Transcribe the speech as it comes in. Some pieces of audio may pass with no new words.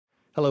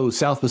Hello,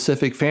 South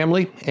Pacific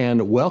family,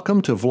 and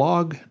welcome to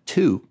Vlog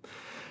 2.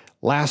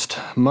 Last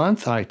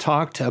month, I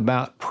talked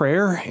about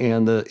prayer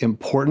and the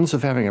importance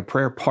of having a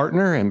prayer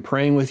partner and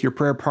praying with your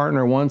prayer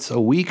partner once a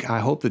week.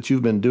 I hope that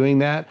you've been doing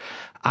that.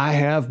 I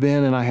have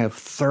been, and I have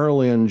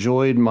thoroughly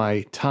enjoyed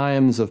my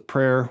times of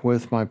prayer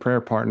with my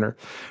prayer partner.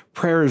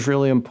 Prayer is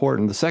really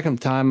important. The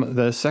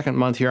second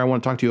month here, I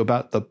want to talk to you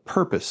about the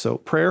purpose. So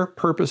prayer,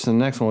 purpose, and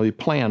the next one will be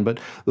plan.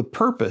 But the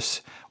purpose,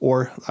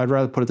 or I'd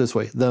rather put it this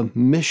way, the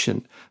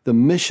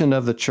mission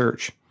of the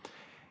church.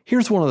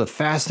 Here's one of the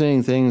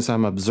fascinating things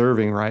I'm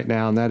observing right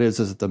now, and that is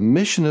that the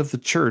mission of the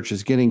church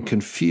is getting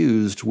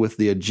confused with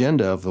the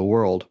agenda of the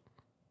world.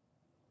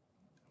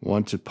 I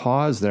want to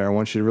pause there. I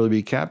want you to really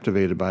be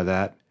captivated by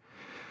that.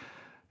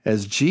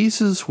 As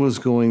Jesus was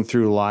going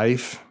through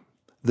life,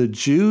 the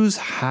Jews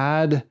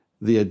had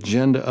the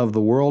agenda of the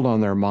world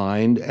on their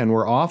mind and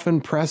were often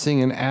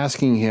pressing and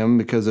asking him,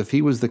 because if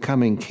he was the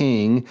coming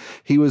king,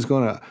 he was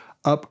going to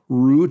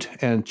uproot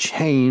and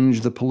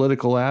change the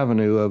political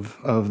avenue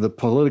of the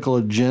political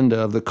agenda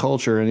of the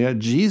culture. And yet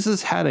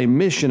Jesus had a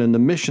mission, and the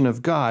mission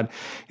of God.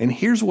 And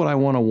here's what I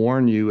want to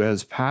warn you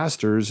as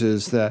pastors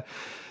is that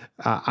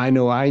I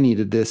know I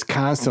needed this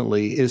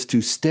constantly, is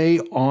to stay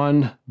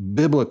on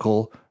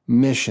biblical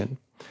mission.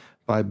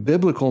 By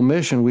biblical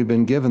mission, we've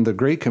been given the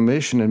Great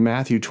Commission in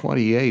Matthew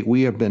 28.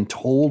 We have been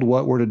told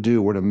what we're to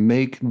do. We're to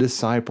make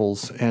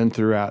disciples. And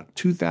throughout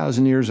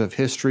 2,000 years of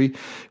history,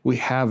 we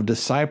have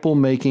disciple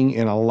making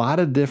in a lot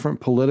of different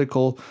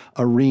political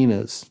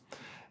arenas.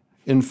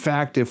 In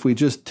fact, if we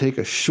just take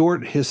a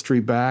short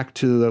history back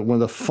to when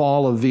the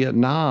fall of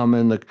Vietnam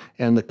and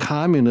the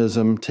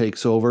communism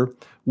takes over,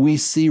 we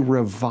see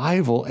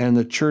revival, and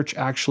the church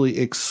actually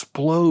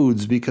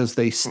explodes because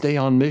they stay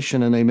on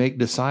mission and they make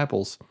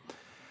disciples.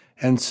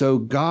 And so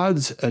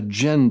God's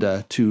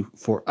agenda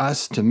for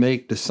us to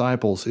make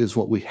disciples is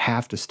what we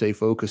have to stay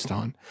focused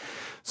on.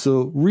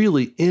 So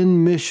really,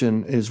 in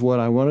mission is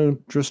what I want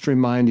to just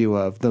remind you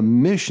of. The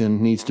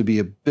mission needs to be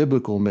a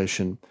biblical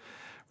mission.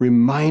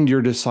 Remind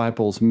your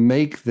disciples,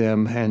 make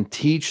them and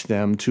teach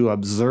them to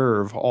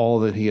observe all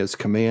that he has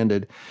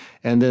commanded.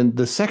 And then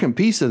the second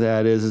piece of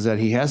that is that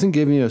he hasn't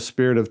given you a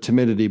spirit of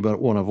timidity,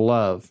 but one of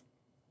love.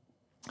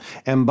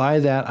 And by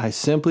that, I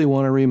simply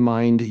want to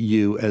remind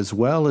you, as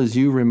well as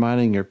you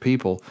reminding your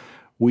people,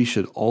 we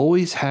should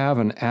always have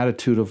an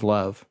attitude of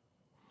love.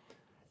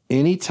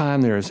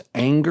 Anytime there is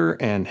anger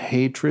and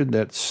hatred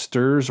that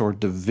stirs, or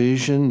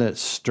division that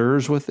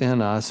stirs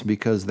within us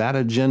because that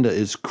agenda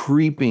is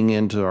creeping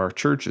into our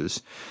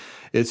churches,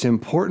 it's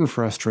important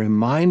for us to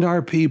remind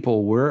our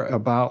people we're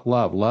about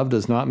love. Love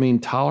does not mean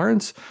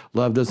tolerance.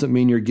 Love doesn't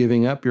mean you're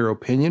giving up your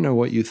opinion or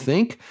what you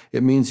think.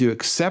 It means you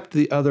accept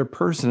the other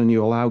person and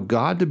you allow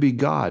God to be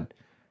God.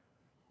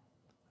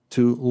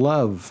 To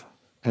love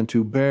and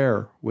to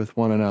bear with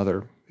one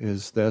another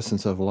is the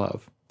essence of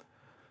love.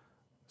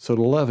 So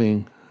to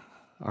loving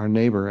our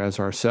neighbor as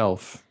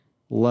ourself,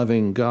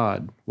 loving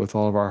God with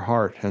all of our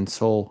heart and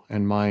soul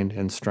and mind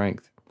and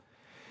strength.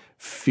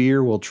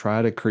 Fear will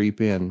try to creep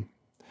in.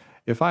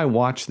 If I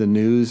watch the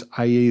news,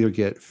 I either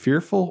get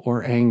fearful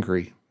or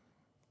angry.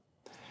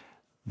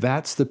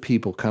 That's the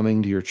people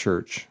coming to your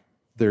church.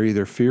 They're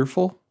either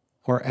fearful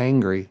or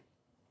angry.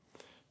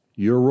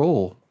 Your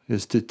role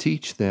is to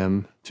teach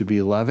them to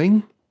be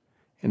loving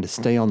and to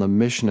stay on the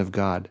mission of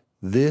God.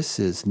 This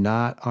is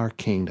not our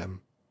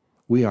kingdom.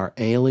 We are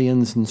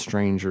aliens and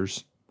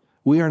strangers.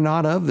 We are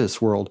not of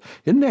this world.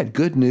 Isn't that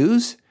good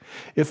news?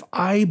 If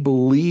I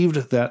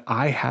believed that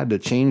I had to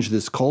change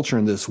this culture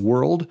and this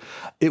world,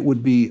 it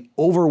would be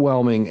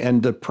overwhelming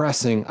and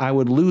depressing. I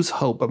would lose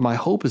hope, but my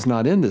hope is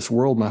not in this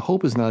world. My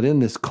hope is not in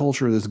this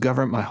culture, this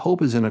government. My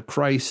hope is in a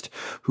Christ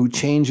who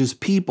changes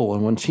people.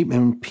 And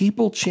when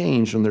people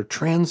change and they're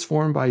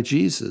transformed by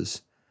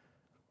Jesus,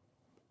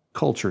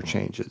 culture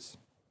changes.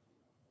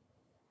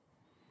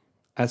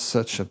 That's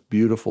such a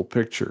beautiful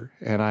picture.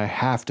 And I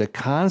have to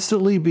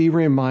constantly be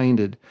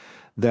reminded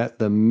that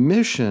the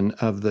mission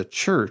of the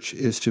church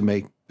is to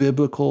make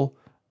biblical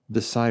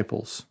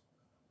disciples.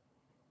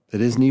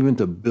 It isn't even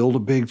to build a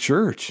big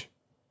church.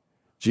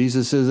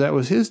 Jesus says that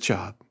was his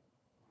job.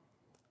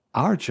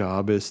 Our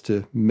job is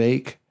to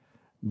make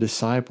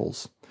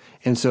disciples.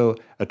 And so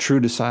a true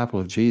disciple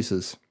of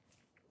Jesus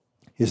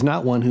is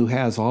not one who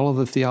has all of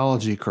the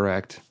theology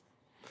correct.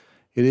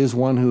 It is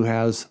one who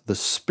has the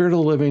Spirit of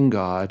the living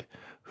God,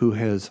 who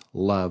has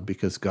love,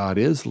 because God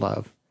is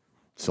love.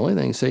 It's the only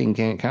thing Satan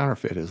can't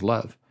counterfeit is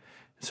love.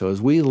 So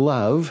as we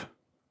love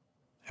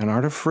and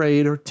aren't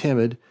afraid or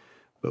timid,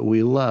 but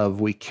we love,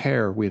 we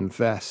care, we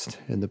invest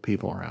in the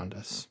people around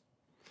us.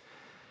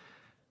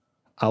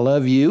 I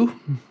love you.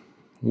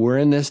 We're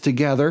in this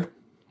together.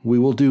 We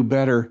will do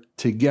better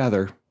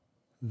together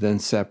than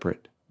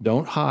separate.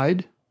 Don't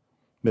hide.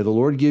 May the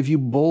Lord give you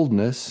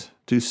boldness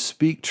to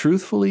speak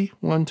truthfully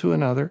one to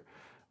another,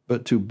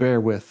 but to bear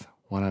with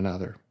one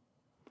another.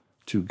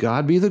 To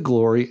God be the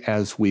glory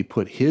as we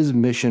put his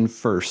mission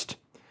first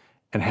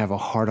and have a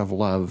heart of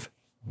love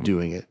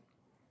doing it.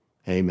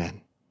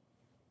 Amen.